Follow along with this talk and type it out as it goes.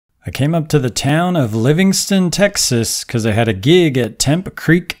I came up to the town of Livingston, Texas, because I had a gig at Tempe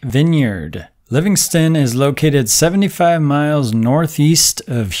Creek Vineyard. Livingston is located 75 miles northeast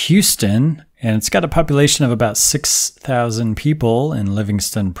of Houston, and it's got a population of about 6,000 people in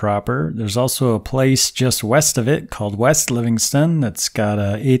Livingston proper. There's also a place just west of it called West Livingston that's got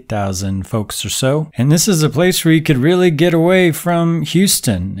 8,000 folks or so. And this is a place where you could really get away from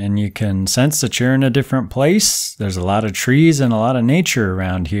Houston, and you can sense that you're in a different place. There's a lot of trees and a lot of nature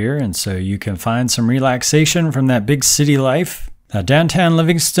around here, and so you can find some relaxation from that big city life. Now, downtown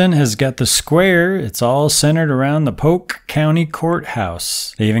Livingston has got the square. It's all centered around the Polk County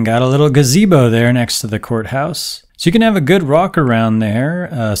Courthouse. They even got a little gazebo there next to the courthouse. So you can have a good walk around there,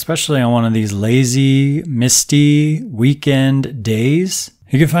 especially on one of these lazy, misty weekend days.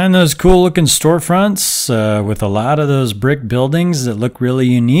 You can find those cool looking storefronts with a lot of those brick buildings that look really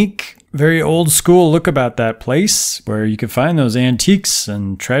unique. Very old school look about that place, where you can find those antiques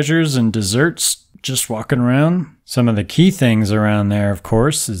and treasures and desserts just walking around. Some of the key things around there, of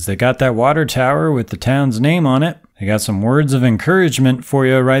course, is they got that water tower with the town's name on it. They got some words of encouragement for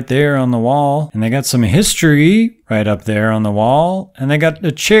you right there on the wall. And they got some history right up there on the wall. And they got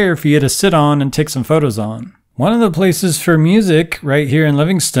a chair for you to sit on and take some photos on. One of the places for music right here in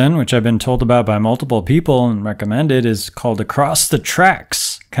Livingston, which I've been told about by multiple people and recommended, is called Across the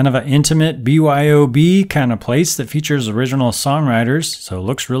Tracks. Kind of an intimate BYOB kind of place that features original songwriters. So it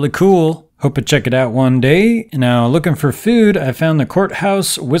looks really cool. Hope to check it out one day. Now, looking for food, I found the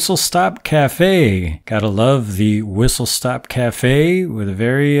Courthouse Whistle Stop Cafe. Gotta love the Whistle Stop Cafe with a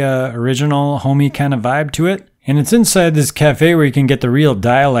very original, homey kind of vibe to it. And it's inside this cafe where you can get the real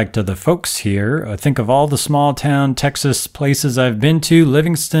dialect of the folks here. I think of all the small town Texas places I've been to,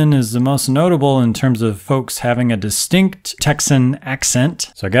 Livingston is the most notable in terms of folks having a distinct Texan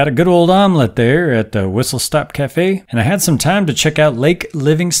accent. So I got a good old omelet there at the Whistle Stop Cafe. And I had some time to check out Lake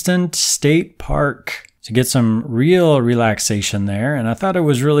Livingston State Park to get some real relaxation there. And I thought it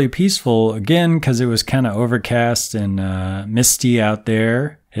was really peaceful, again, because it was kind of overcast and misty out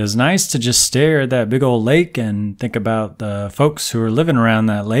there. It was nice to just stare at that big old lake and think about the folks who are living around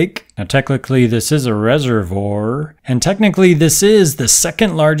that lake. Now, technically, this is a reservoir, and technically, this is the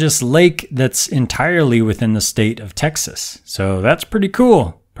second largest lake that's entirely within the state of Texas. So that's pretty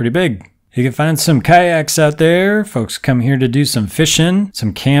cool, pretty big. You can find some kayaks out there. Folks come here to do some fishing,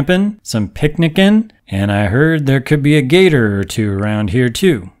 some camping, some picnicking, and I heard there could be a gator or two around here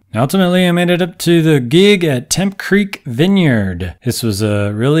too. Ultimately, I made it up to the gig at Tempe Creek Vineyard. This was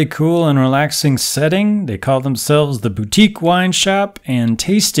a really cool and relaxing setting. They call themselves the Boutique Wine Shop and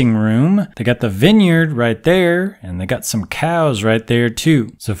Tasting Room. They got the vineyard right there, and they got some cows right there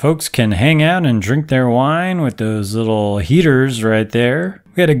too. So folks can hang out and drink their wine with those little heaters right there.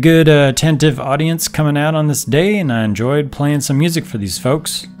 We had a good attentive audience coming out on this day, and I enjoyed playing some music for these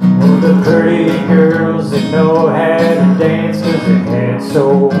folks. Oh, the pretty girls that know how to dance, 'cause they had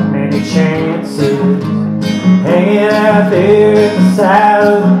so many chances. Hanging out there at the side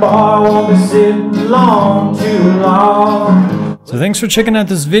of the bar, won't be sitting long, too long. So thanks for checking out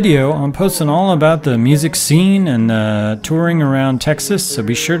this video. I'm posting all about the music scene and touring around Texas, so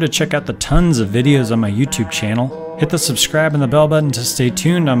be sure to check out the tons of videos on my YouTube channel. Hit the subscribe and the bell button to stay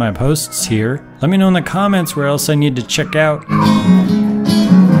tuned on my posts here. Let me know in the comments where else I need to check out.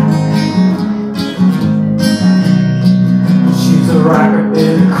 She's a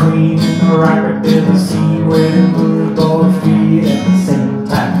rocker-bit queen, a rocker-bit scene where they move both feet at the same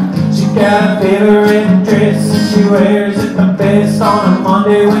time. She got a favorite dress and she wears it the best on a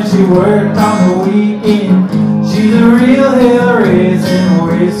Monday when she worked on the weekend. She's a real hell raising,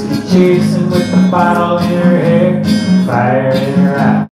 whiskey chasing with the bottle in her hair, fire in her eye.